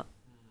たいな、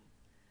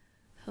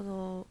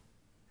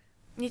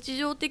日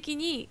常的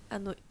に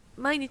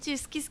毎日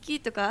好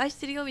きとか愛し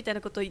てるよみたい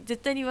なことを絶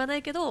対に言わな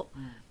いけど、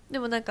で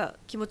もなんか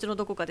気持ちの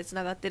どこかでつ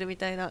ながってるみ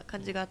たいな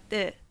感じがあっ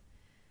て、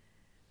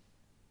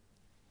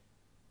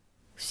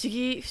不思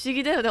議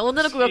だよね。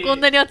女の子がこん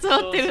なに集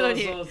まってるの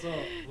に。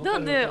な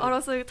んで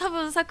争い、多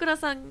分さくら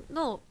さん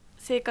の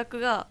性格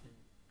が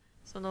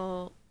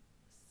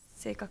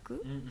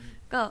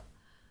が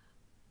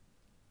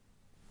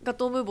ガ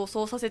トームーブを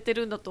そうさせて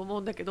るんだと思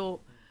うんだけ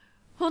ど、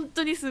本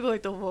当にすご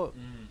いと思う。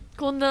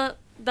こんな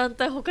団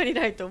体他に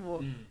ないと思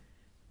う。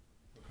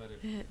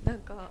なん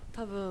か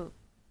多分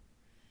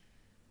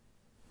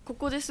こ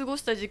こで過ご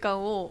した時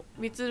間を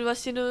みつるは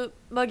死ぬ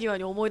間際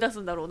に思い出す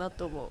んだろうな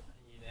と思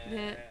う。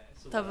ね。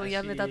多分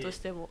やめたとし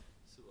ても。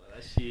素晴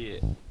らしい。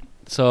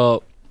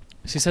So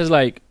she says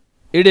like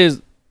it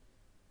is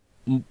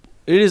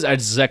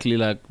exactly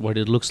like what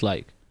it looks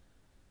like.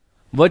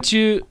 When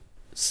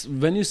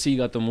you see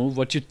Gato Move,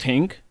 what you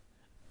think,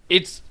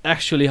 it's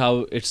actually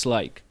how it's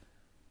like.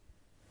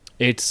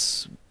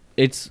 It's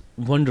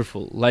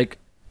wonderful. Like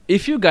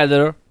if you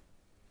gather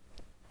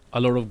a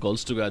lot of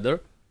girls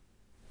together,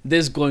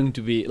 there's going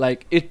to be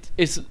like it's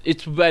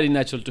very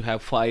natural to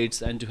have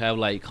fights and to have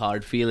like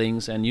hard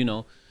feelings and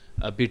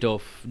a bit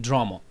of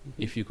drama,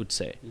 if you could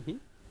say.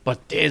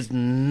 But there's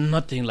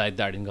nothing like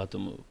that in Gato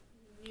Move.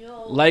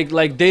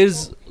 Like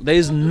there's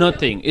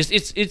nothing.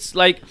 It's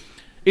like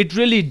it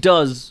really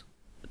does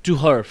to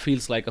her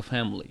feels like a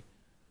family.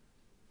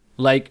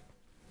 Like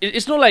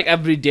it's not like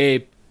every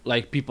day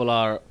like people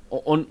are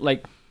on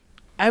like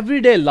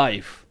everyday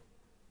life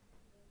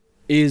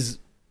is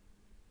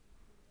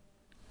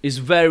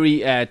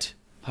very at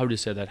how do you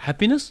say that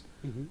happiness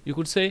you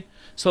could say.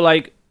 So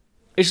like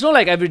it's not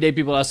like every day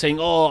people are saying,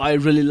 oh, I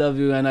really love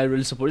you and I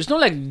really support. It's not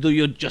like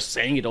you're just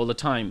saying it all the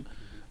time.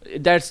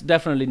 That's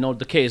definitely not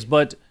the case.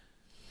 But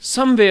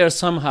somewhere,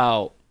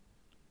 somehow,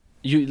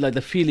 you like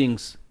the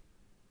feelings,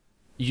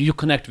 you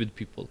connect with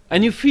people.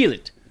 And you feel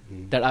it,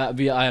 that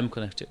I am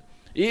connected.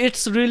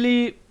 It's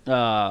really,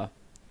 I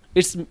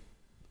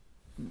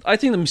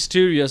think the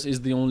mysterious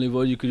is the only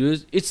word you could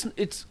use.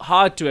 It's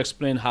hard to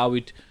explain how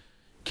it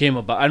came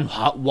about and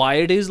why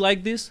it is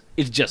like this.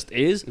 It just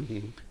is.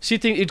 She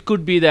thinks it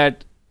could be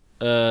that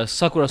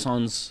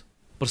Sakura-san's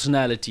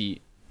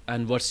personality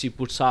and what she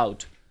puts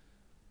out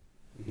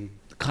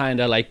kind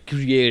of like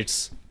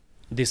creates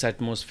this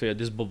atmosphere,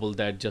 this bubble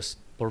that just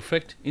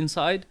perfect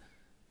inside.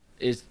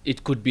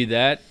 It could be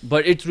that,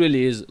 but it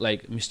really is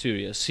like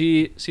mysterious.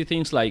 She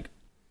thinks like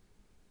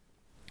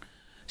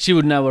she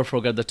would never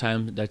forget the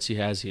time that she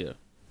has here.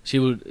 She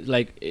would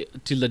like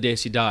till the day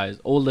she dies,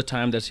 all the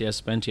time that she has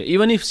spent here.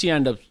 Even if she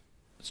ends up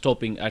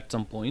stopping at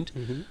some point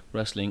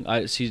wrestling,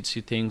 she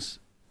thinks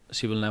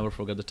she will never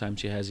forget the time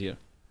she has here.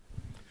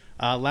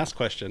 Last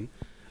question.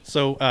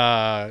 So,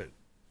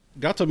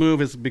 Gato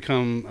Move has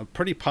become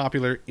pretty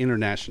popular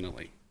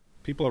internationally.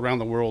 People around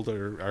the world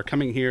are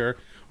coming here,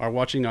 are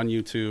watching on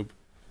YouTube.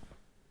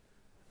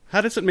 How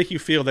does it make you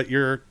feel that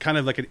you're kind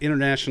of like an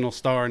international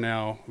star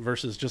now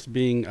versus just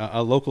being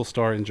a local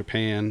star in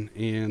Japan?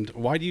 And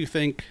why do you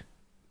think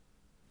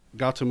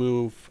Gato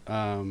Move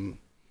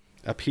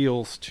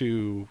appeals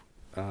to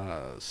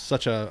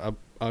such an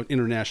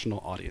international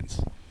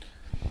audience?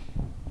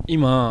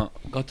 今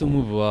ガト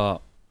ムーブは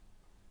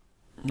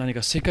何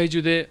か世界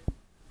中で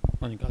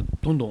何か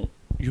どんどん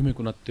有名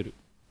くなってる。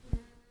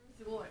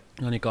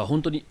何か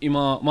本当に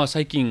今、まあ、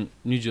最近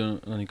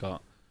20何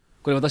か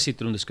これ私言っ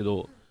てるんですけ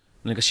ど、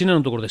何かシネ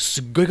のところで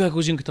すっごい外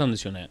国人来たんで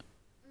すよね。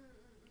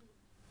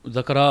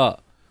だから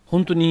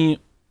本当に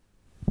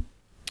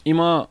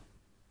今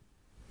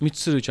ミ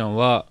ツルちゃん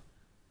は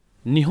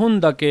日本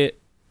だけ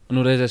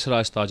のレーザ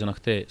ースターじゃなく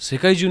て世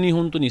界中に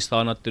本当にスタ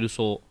ーになってる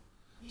そう。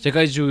世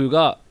界中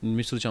が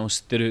ミツルちゃんを知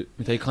ってる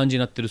みたいな感じに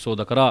なってるそう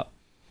だから、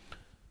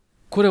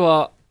これ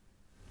は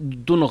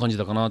どんな感じ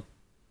だかな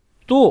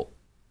と、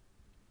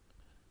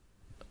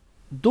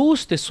どう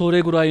してそ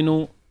れぐらい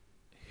の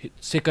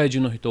世界中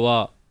の人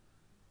は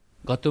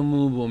ガト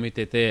ムーブを見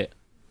てて、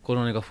こ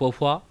の何かふわ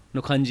ふわ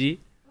の感じ、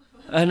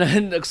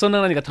そん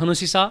な何か楽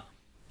しさ、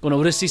この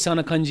嬉しさ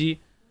な感じ、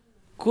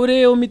こ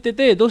れを見て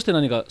てどうして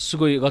何かす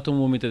ごいガトムー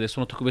ブを見ててそ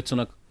の特別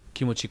な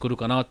気持ち来る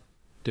かなっ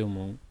て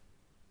思う。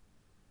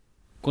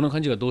この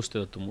感じがどうして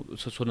だと思う。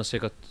そんな世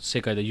界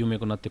で有名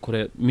になってこ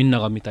れみんな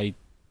が見たい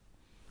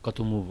ガ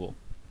トムーブを。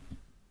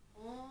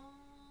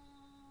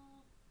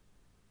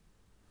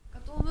ガ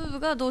トムーブ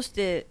がどうし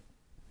て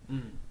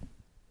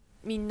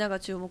みんなが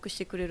注目し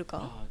てくれる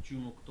か。注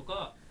目と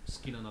か好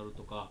きななる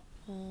とか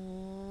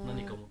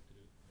何か持っ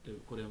てるっ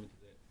てこれを見て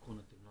てこう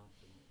なってるなっ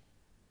て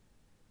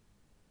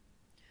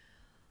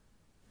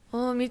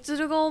思う。みつ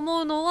るが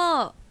思うの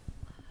は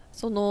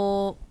そ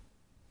の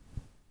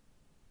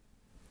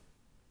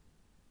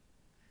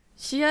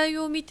試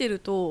合を見てる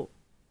と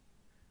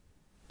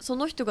そ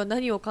の人が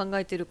何を考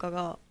えてるか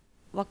が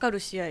分か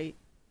る試合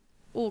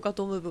をガ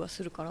トムーブが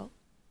するから。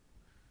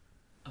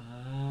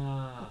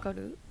分か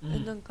る、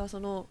なんか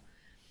その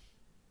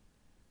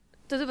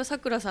例えばさ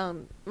くらさ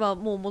んは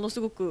もうもの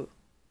すごく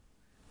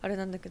あれ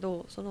なんだけ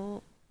ど、そ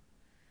の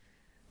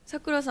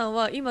さくらさん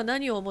は今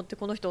何を思って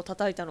この人を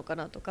叩いたのか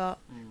なとか、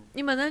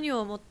今何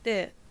を思っ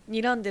て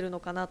睨んでるの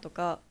かなと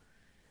か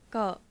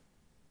が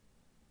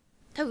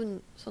多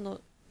分その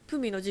プ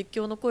ミの実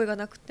況の声が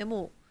なくて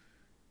も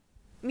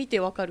見て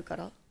わかるか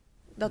ら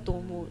だと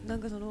思う。なん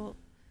かその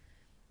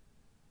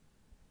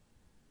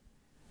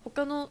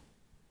他の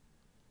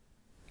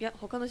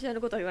試合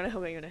のことは言わない方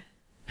がいいよね。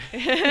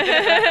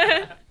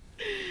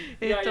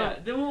いやいや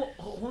でも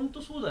本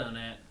当そうだよ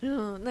ね。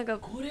なんか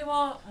これ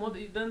はもう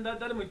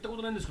誰も言ったこ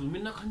とないんですけどみ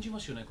んな感じま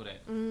すよねこ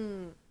れ。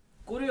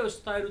これを伝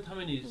えるた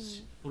めに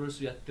プロレ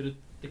スやってるっ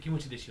て気持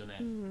ちですよね。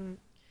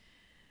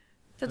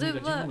例え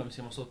ば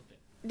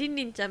りん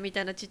りんちゃんみ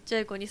たいなちっちゃ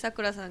い子にさ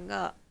くらさん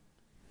が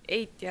え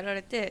いってやら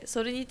れて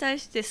それに対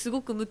してす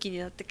ごくムキに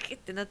なってキッ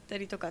ってなった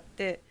りとかっ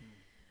て、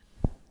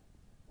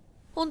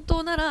本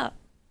当なら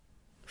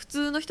普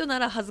通の人な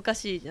ら恥ずか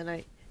しいじゃな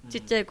い。ち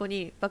っちゃい子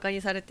にバカ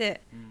にされ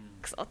て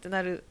クソって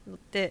なるのっ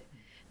て。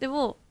で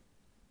も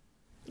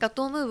ガ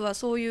トームーブは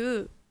そう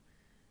いう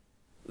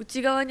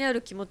内側にあ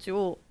る気持ち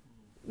を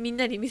みん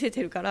なに見せ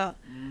てるから、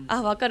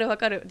あ、分かる分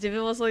かる、自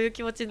分もそういう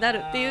気持ちにな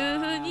るっていう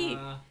風に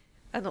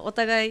お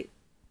互い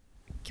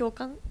共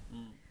感、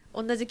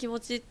同じ気持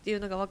ちっていう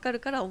のが分かる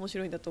から面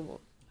白いんだと思う。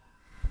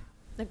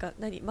なんか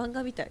漫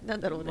画みたいな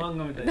んだろうね。漫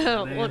画みたい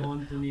だね。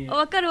本当に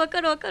分かる分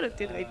かる分かるっ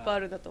ていうのがいっぱいあ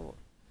るんだと思う。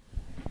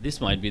This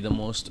might be the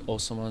most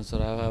awesome answer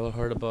I've ever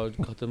heard about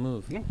got the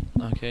move. No.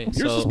 Okay,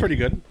 Yours is pretty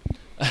good.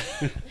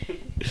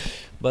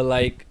 But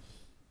like,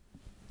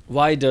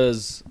 why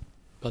does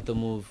got the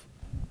move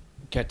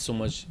get so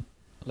much?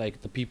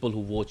 Like the people who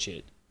watch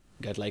it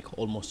get like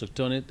almost hooked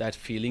on it. That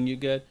feeling you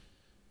get,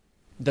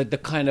 that the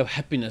kind of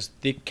happiness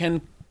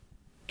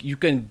you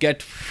can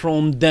get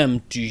from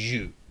them to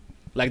you,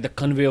 like the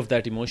convey of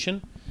that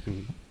emotion.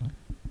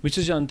 Which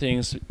is John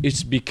thinks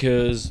it's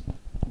because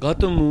Got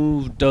the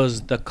Move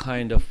does the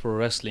kind of pro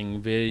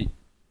wrestling where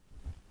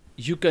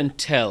you can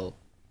tell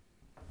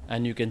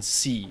and you can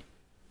see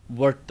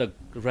what the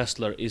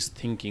wrestler is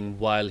thinking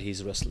while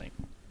he's wrestling.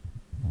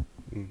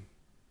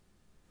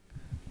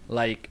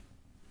 Like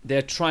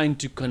they're trying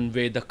to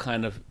convey the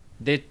kind of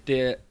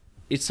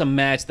it's a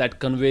match that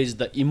conveys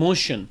the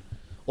emotion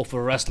of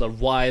a wrestler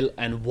while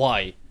and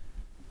why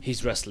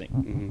he's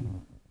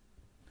wrestling.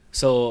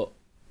 So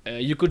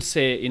you could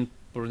say, in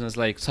for instance,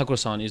 like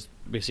Sakura-san is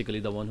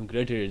basically the one who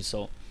created it,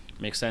 so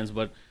makes sense.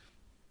 But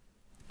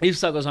if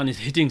Sakura-san is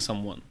hitting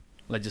someone,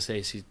 let's just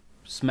say she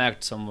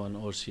smacked someone,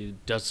 or she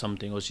does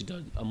something, or she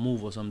does a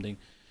move or something,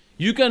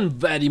 you can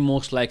very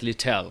most likely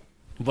tell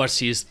what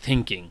she is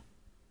thinking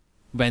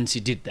when she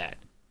did that.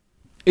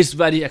 It's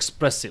very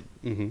expressive.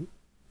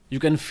 You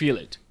can feel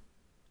it.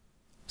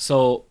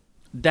 So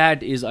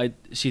that is,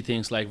 she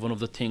thinks, like one of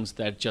the things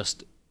that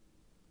just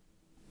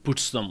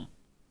puts them,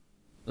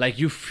 like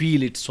you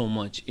feel it so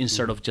much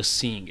instead of just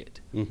seeing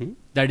it.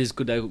 That is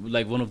good,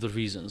 like one of the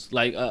reasons.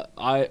 Like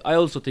I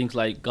also think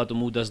like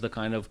Gatomu does the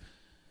kind of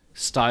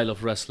style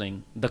of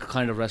wrestling, the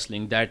kind of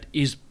wrestling that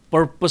is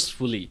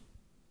purposefully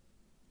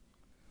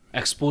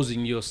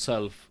exposing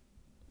yourself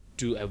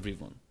to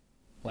everyone,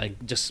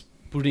 like just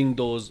putting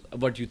those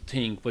what you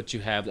think, what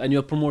you have, and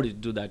you're promoted to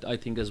do that, I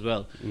think, as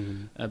well.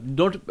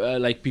 Not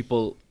like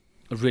people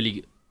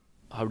really,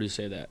 how do you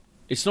say that?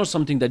 It's not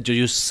something that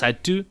you're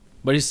set to,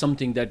 but it's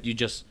something that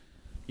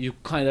you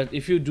kind of,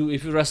 if you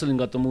wrestle in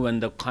Gatomu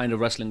and the kind of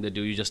wrestling they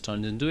do, you just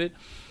turn into it.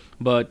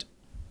 But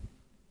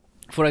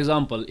for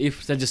example,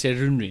 if let's just say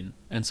Rinrin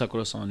and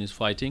Sakura-san is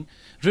fighting,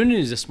 Rinrin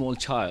is a small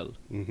child,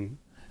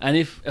 and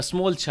if a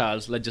small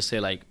child, let's just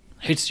say, like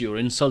hits you or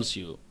insults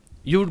you,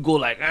 you would go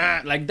like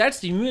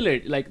that's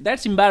humiliating, like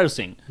that's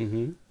embarrassing,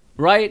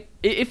 right?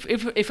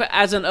 If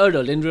as an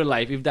adult in real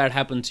life, if that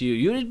happened to you,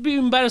 you'd be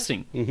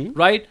embarrassing,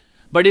 right?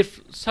 But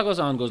if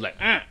Sakura-san goes like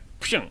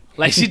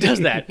she does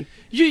that,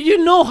 you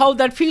know how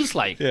that feels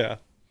like. Yeah.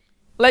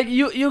 Like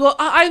you go,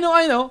 I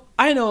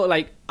know,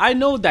 like I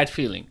know that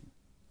feeling.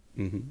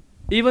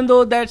 Even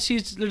though that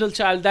she's little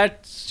child,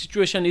 that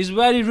situation is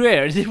very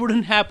rare. It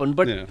wouldn't happen,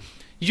 but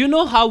you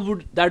know how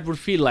that would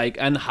feel like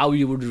and how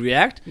you would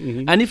react.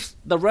 And if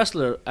the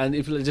wrestler, and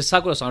if just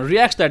Sakura-san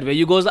reacts that way,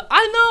 you goes,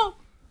 I know.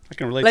 I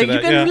can relate like to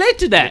that. You can relate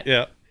to that.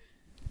 Yeah.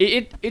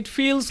 It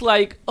feels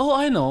like, oh,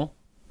 I know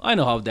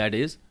how that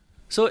is.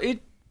 So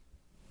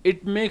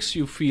it makes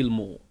you feel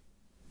more.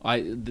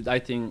 I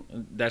think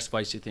that's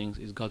why she thinks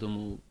is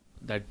Gatomu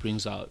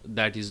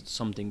that is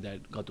something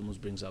that Gatomu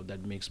brings out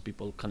that makes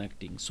people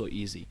connecting so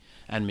easy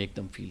and make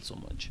them feel so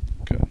much.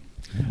 Good.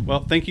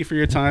 Well, thank you for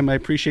your time. I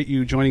appreciate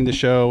you joining the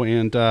show,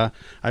 and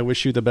I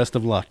wish you the best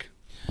of luck.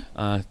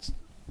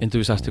 インタビュ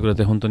ーさせてくれ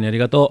て本当にあり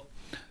がと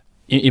う。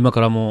今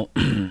からも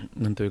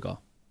なんという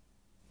か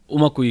う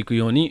まくいく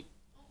ように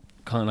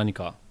何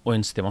か応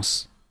援してま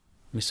す。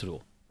ミスル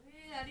を。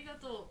ありが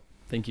と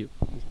う。Thank you.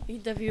 イ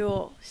ンタビュー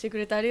をしてく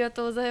れてありが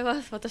とうございま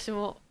す。私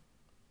も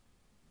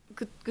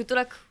グッド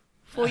ラック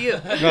for you.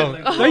 No,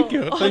 thank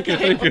you. Thank you.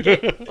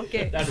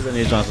 Okay. That is a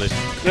new translation.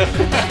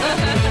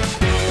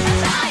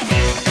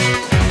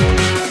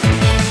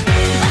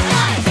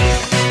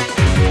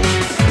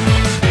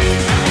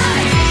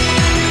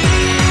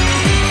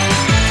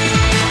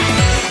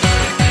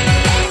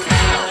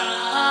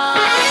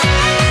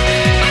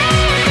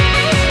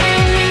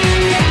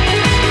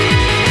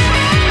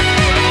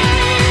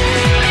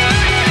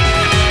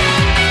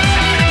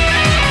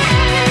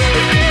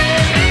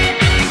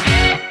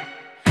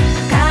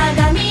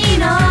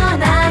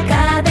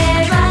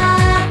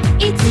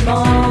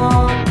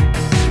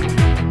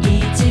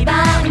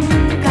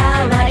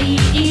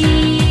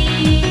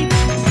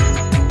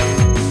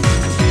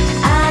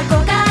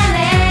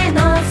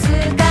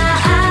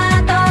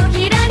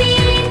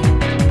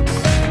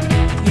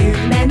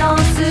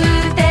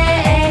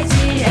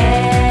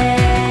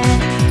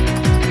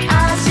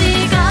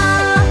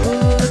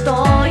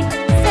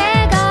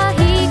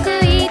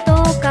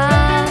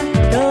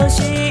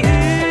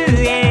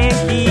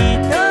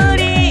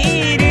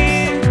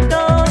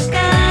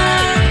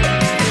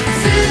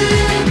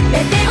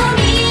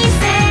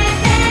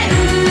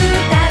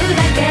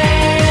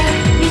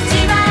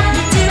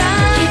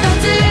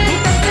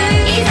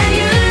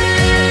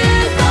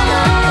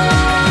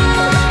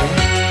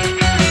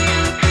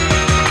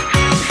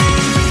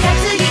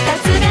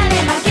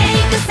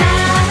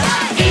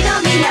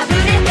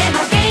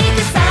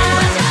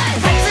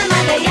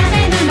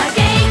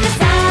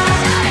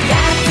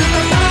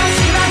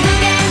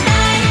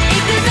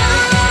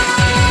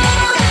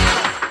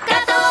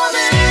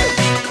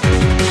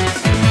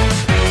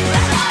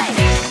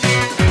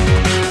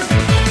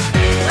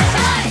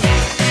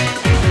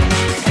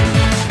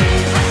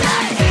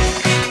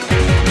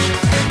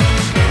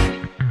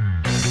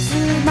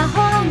 マホ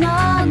の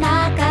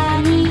中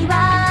に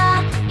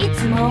はい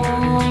つも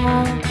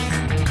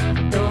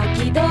ド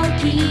キド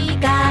キ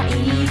がい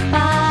っぱ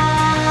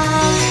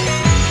い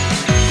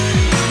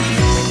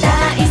大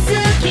好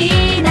き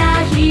な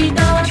人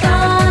と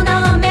飲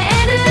め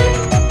る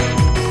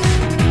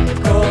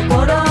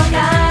心が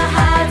弾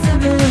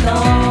むの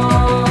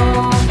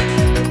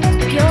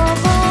両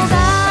方が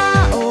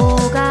王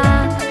が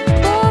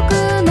僕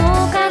の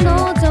彼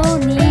女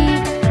に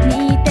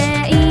似て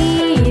い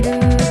る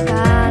か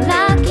ら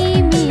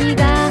君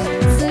が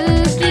好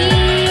き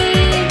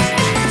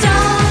ちょ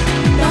っ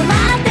と待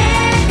って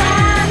彼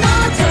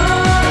女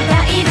が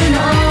いるの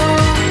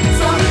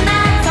そんな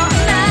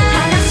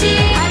話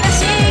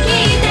聞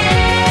いて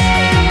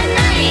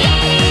ない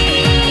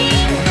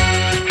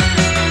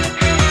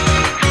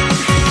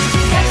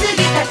担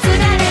ぎ担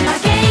がれ負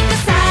け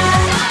戦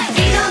挑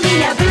み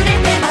破れ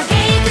て負け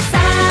戦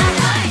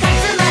勝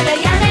つまで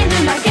やれぬ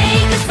負け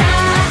戦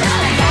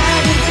や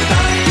ると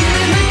いう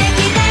無敵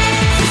で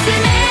進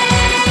め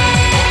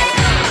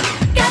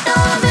ガトー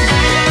ム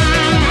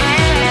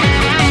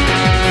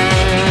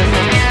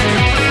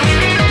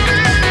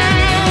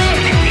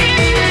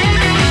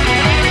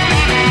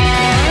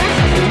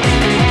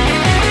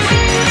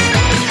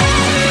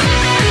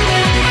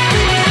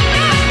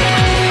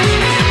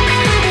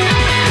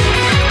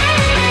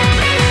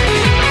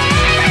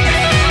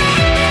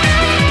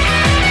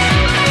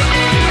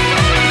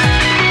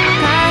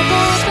過去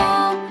と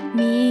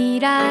未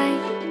来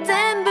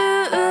全部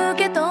受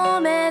け止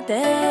めて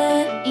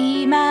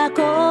今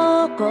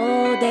ここ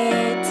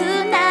で